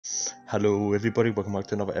Hello everybody, welcome back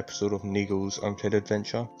to another episode of Neagle's Uncleared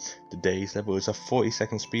adventure. Today's level is a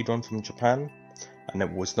 40-second speedrun from Japan, and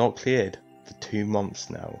it was not cleared for 2 months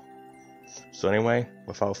now. So anyway,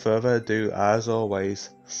 without further ado, as always,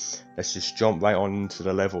 let's just jump right on into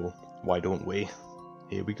the level, why don't we?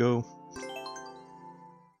 Here we go.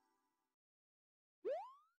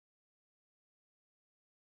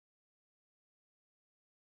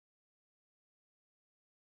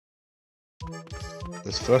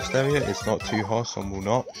 This first area is not too hard, so I will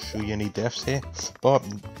not show you any deaths here, but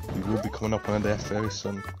we will be coming up on a death very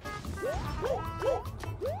soon.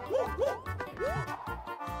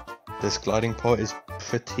 This gliding part is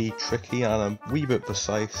pretty tricky and a wee bit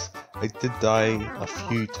precise. I did die a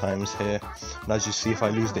few times here, and as you see, if I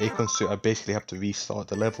lose the acorn suit, I basically have to restart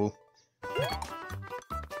the level.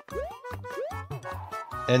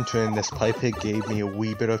 Entering this pipe here gave me a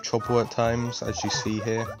wee bit of trouble at times, as you see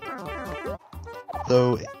here.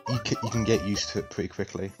 Though you can get used to it pretty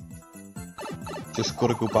quickly. Just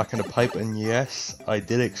gotta go back in the pipe, and yes, I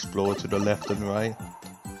did explore to the left and right.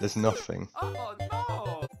 There's nothing. Oh,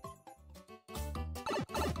 no.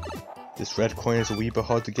 This red coin is a wee bit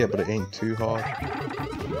hard to get, but it ain't too hard.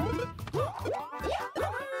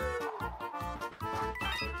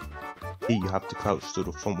 Here you have to crouch so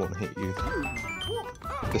the front won't hit you.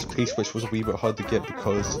 This P-switch was a wee bit hard to get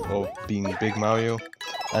because of being Big Mario.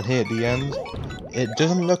 And here at the end, it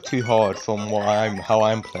doesn't look too hard from how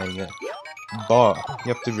I'm playing it, but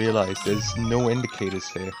you have to realize there's no indicators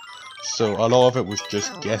here, so a lot of it was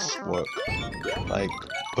just guesswork, like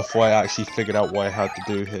before I actually figured out what I had to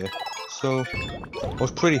do here. So I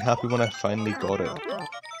was pretty happy when I finally got it,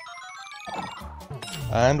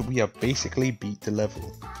 and we have basically beat the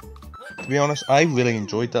level. To be honest, I really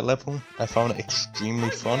enjoyed that level. I found it extremely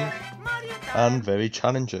fun and very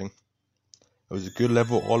challenging. It was a good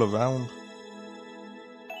level all around.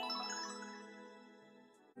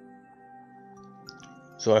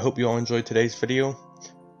 So I hope you all enjoyed today's video.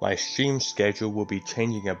 My stream schedule will be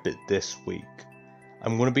changing a bit this week.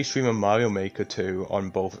 I'm going to be streaming Mario Maker 2 on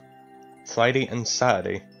both Friday and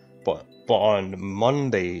Saturday, but on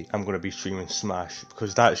Monday I'm going to be streaming Smash,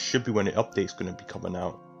 because that should be when the update's going to be coming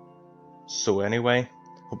out. So anyway,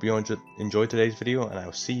 hope you all enjoyed today's video, and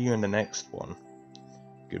I'll see you in the next one.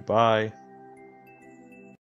 Goodbye.